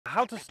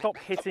how to stop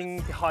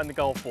hitting behind the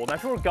golf ball. Now,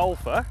 if you're a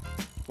golfer,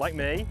 like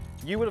me,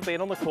 you would have been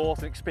on the course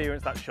and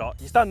experienced that shot.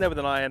 You stand there with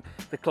an iron,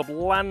 the club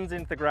lands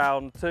into the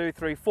ground 2,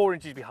 3, 4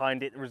 inches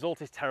behind it, the result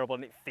is terrible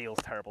and it feels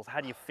terrible. So how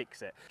do you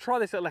fix it? Try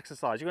this little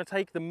exercise. You're going to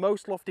take the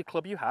most lofty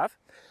club you have,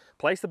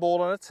 place the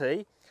ball on a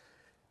tee,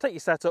 take your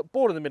setup,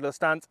 ball in the middle of the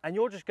stance, and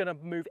you're just going to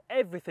move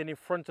everything in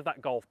front of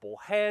that golf ball.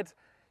 Head,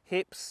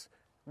 hips,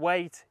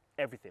 weight,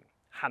 everything.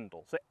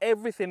 Handle. So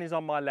everything is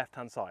on my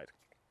left-hand side.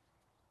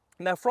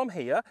 Now from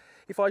here,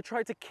 if I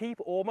tried to keep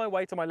all my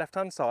weight on my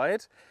left-hand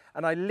side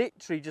and I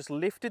literally just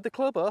lifted the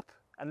club up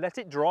and let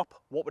it drop,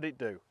 what would it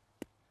do?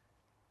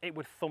 It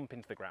would thump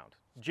into the ground.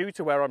 Due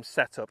to where I'm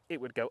set up,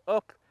 it would go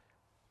up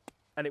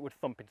and it would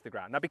thump into the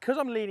ground. Now because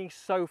I'm leaning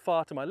so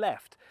far to my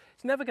left,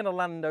 it's never going to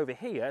land over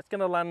here. It's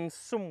going to land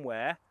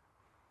somewhere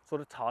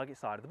sort of target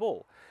side of the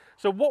ball.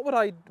 So what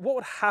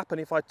would happen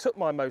if I took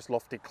my most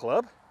lofted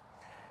club,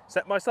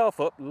 set myself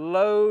up,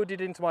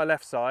 loaded into my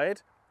left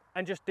side,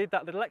 and just did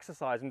that little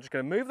exercise? I'm just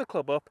going to move the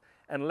club up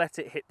and let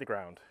it hit the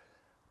ground.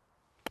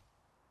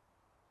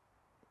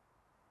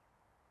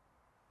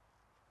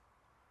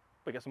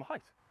 We get some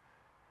height.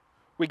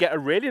 We get a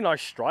really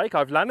nice strike.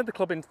 I've landed the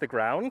club into the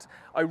ground.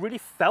 I really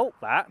felt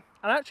that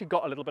and I actually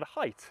got a little bit of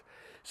height.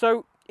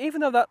 So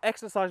even though that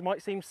exercise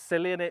might seem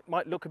silly and it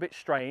might look a bit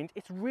strange,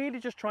 it's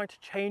really just trying to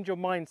change your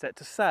mindset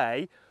to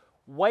say,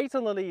 weight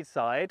on the lead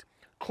side,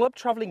 club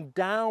traveling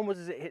downwards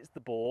as it hits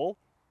the ball,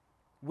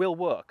 will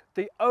work.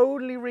 The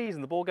only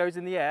reason the ball goes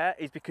in the air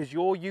is because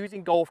you're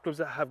using golf clubs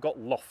that have got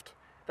loft.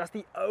 That's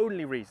the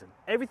only reason.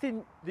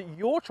 Everything that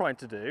you're trying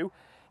to do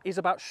is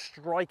about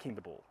striking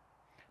the ball.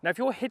 Now, if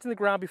you're hitting the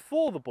ground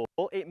before the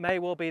ball, it may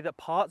well be that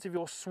parts of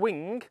your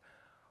swing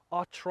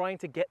are trying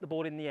to get the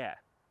ball in the air.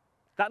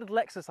 That little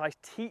exercise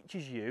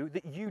teaches you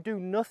that you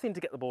do nothing to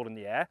get the ball in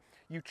the air.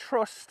 You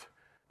trust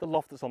the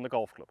loft that's on the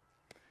golf club.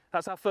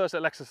 That's our first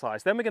little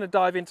exercise. Then we're going to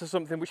dive into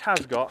something which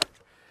has got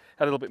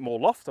a little bit more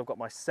loft. I've got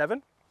my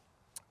 7.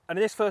 And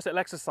in this first little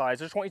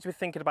exercise, I just want you to be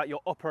thinking about your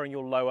upper and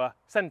your lower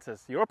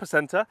centers. Your upper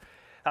center,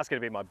 that's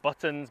going to be my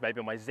buttons, maybe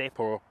on my zip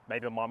or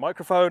maybe on my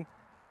microphone,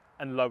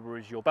 and lower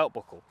is your belt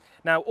buckle.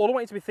 Now, all I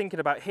want you to be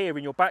thinking about here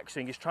in your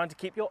backswing is trying to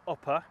keep your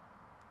upper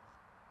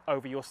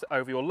over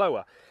your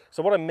lower.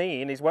 So what I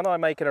mean is when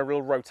I'm making a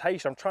real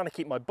rotation, I'm trying to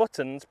keep my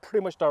buttons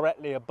pretty much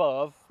directly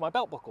above my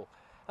belt buckle.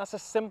 That's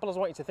as simple as I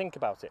want you to think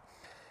about it.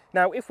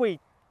 Now, if we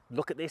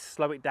look at this,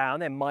 slow it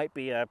down, there might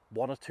be a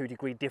 1 or 2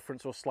 degree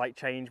difference or slight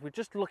change. We're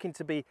just looking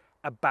to be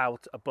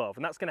about above,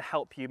 and that's going to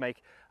help you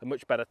make a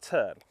much better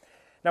turn.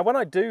 Now, when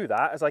I do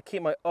that, as I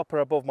keep my upper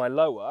above my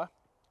lower,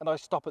 and I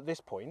stop at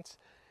this point,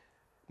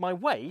 my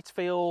weight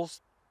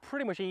feels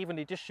pretty much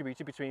evenly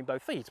distributed between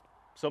both feet.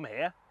 Some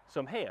here,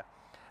 some here.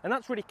 And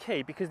that's really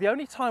key, because the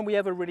only time we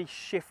ever really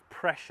shift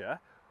pressure,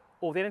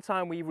 or the only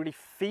time we really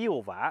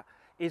feel that,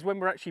 is when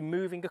we're actually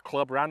moving a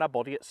club around our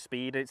body at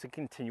speed and it's a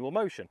continual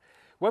motion.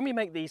 When we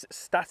make these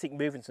static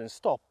movements and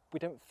stop, we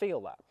don't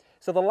feel that.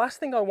 So the last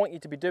thing I want you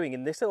to be doing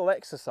in this little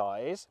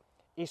exercise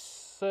is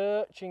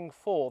searching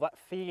for that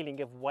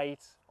feeling of weight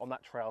on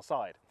that trail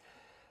side.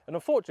 And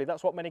unfortunately,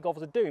 that's what many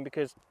golfers are doing,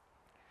 because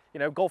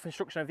golf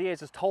instruction over the years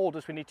has told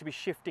us we need to be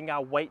shifting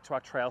our weight to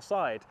our trail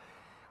side.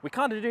 We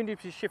kind of do need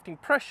to be shifting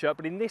pressure,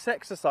 but in this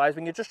exercise,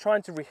 when you're just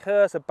trying to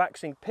rehearse a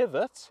backswing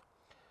pivot,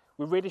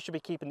 we really should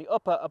be keeping the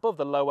upper above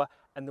the lower,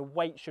 and the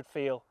weight should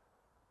feel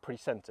pretty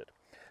centered.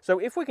 So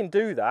if we can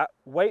do that,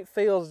 weight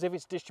feels as if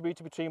it's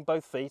distributed between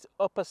both feet,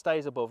 upper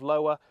stays above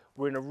lower,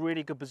 we're in a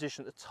really good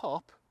position at the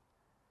top,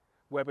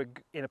 where we're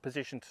in a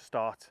position to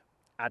start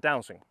our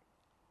downswing.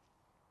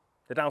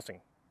 The downswing.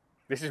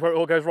 This is where it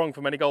all goes wrong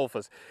for many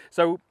golfers.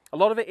 So a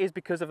lot of it is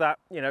because of that,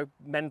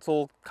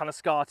 mental kind of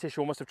scar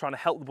tissue almost of trying to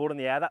help the ball in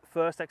the air. That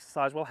first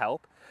exercise will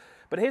help.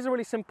 But here's a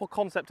really simple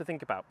concept to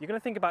think about. You're going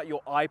to think about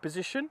your eye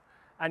position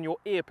and your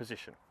ear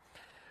position.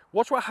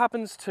 Watch what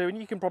happens to, and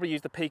you can probably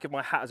use the peak of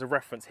my hat as a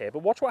reference here, but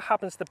watch what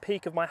happens to the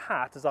peak of my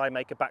hat as I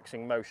make a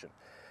backswing motion.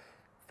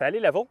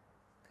 Fairly level,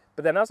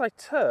 but then as I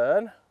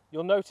turn,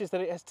 you'll notice that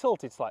it has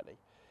tilted slightly.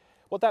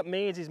 What that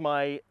means is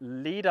my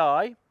lead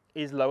eye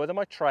is lower than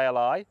my trail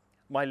eye,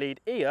 my lead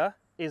ear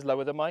is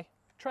lower than my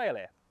trail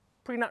ear.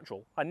 Pretty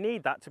natural. I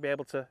need that to be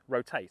able to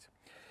rotate.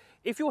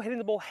 If you're hitting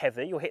the ball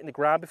heavy, you're hitting the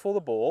ground before the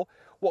ball,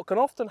 what can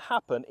often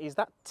happen is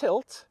that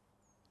tilt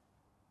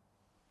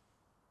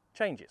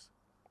changes.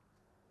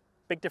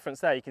 Big difference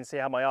there. You can see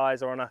how my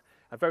eyes are on a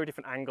very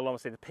different angle.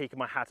 Obviously the peak of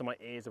my hat and my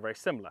ears are very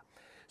similar.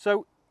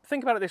 So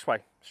think about it this way.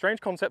 Strange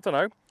concept, I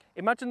know.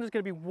 Imagine there's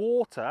going to be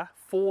water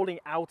falling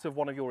out of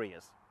one of your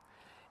ears.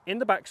 In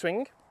the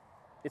backswing,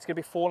 it's going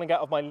to be falling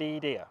out of my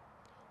lead ear.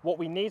 What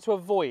we need to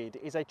avoid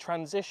is a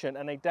transition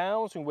and a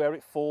downswing where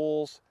it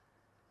falls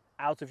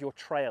out of your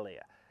trail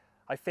ear.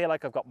 I feel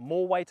like I've got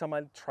more weight on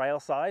my trail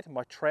side.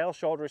 My trail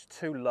shoulder is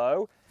too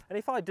low. And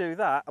if I do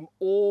that, I'm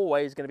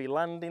always going to be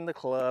landing the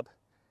club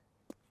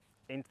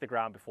into the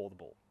ground before the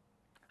ball.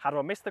 How do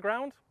I miss the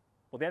ground?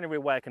 Well, the only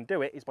real way I can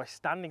do it is by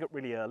standing up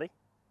really early.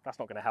 That's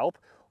not going to help.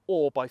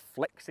 Or by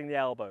flexing the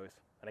elbows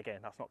And again,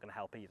 that's not going to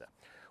help either.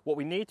 What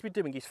we need to be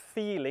doing is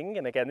feeling,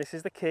 and again, this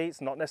is the key,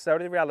 it's not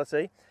necessarily the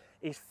reality,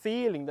 is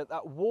feeling that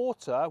that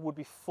water would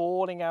be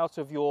falling out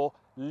of your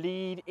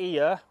lead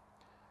ear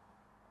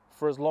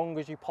for as long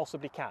as you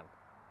possibly can.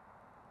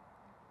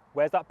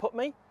 Where's that put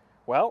me?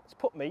 Well, it's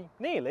put me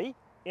nearly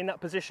in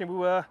that position we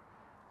were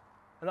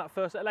in that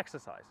first little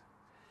exercise.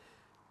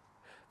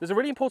 There's a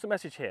really important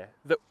message here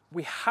that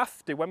we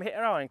have to, when we hit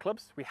our iron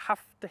clubs, we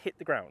have to hit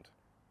the ground.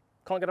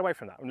 Can't get away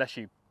from that unless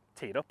you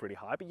tee it up really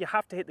high, but you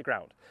have to hit the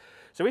ground.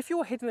 So if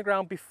you're hitting the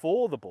ground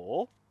before the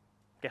ball,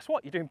 guess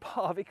what? You're doing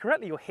part of it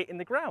correctly. You're hitting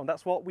the ground.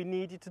 That's what we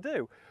need you to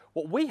do.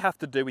 What we have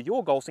to do with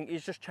your goal swing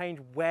is just change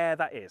where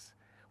that is.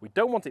 We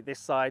don't want it this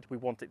side, we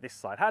want it this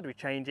side. How do we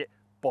change it?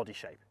 Body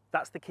shape.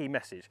 That's the key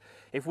message.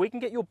 If we can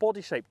get your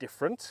body shape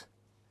different,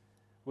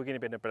 we're going to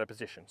be in a better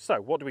position.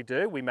 So what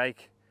do? We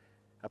make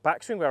a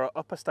backswing where our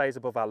upper stays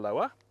above our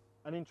lower,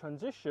 and in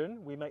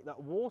transition, we make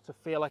that water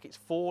feel like it's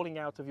falling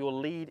out of your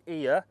lead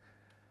ear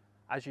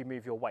as you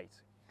move your weight.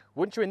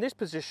 Once you're in this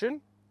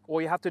position,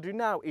 all you have to do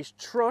now is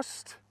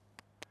trust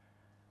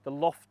the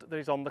loft that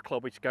is on the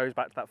club, which goes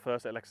back to that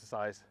first little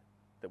exercise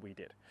that we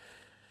did.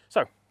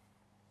 So,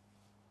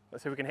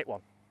 let's see if we can hit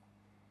one.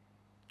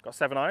 Got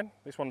 7 iron,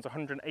 this one's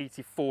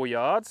 184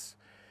 yards.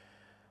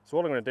 So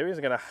what I'm going to do is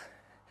I'm going to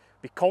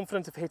be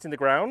confident of hitting the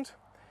ground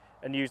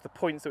and use the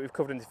points that we've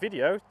covered in this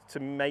video to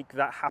make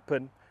that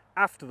happen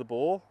after the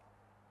ball,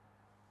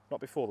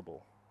 not before the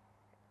ball.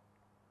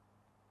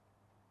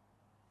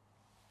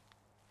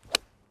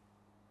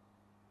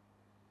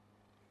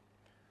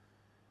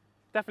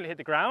 Definitely hit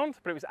the ground,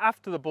 but it was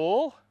after the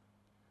ball.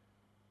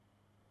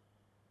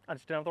 I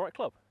just didn't have the right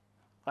club.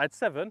 I had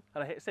 7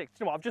 and I hit 6. Do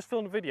you know what? I've just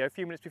filmed a video a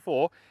few minutes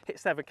before, hit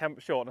 7, came up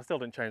short, and I still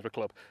didn't change my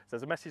club. So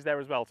there's a message there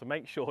as well to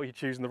make sure you're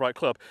choosing the right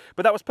club.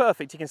 But that was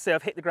perfect. You can see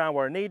I've hit the ground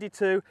where I needed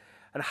to,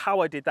 and how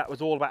I did that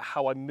was all about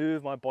how I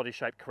moved my body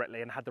shape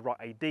correctly and had the right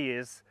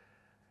ideas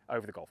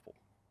over the golf ball.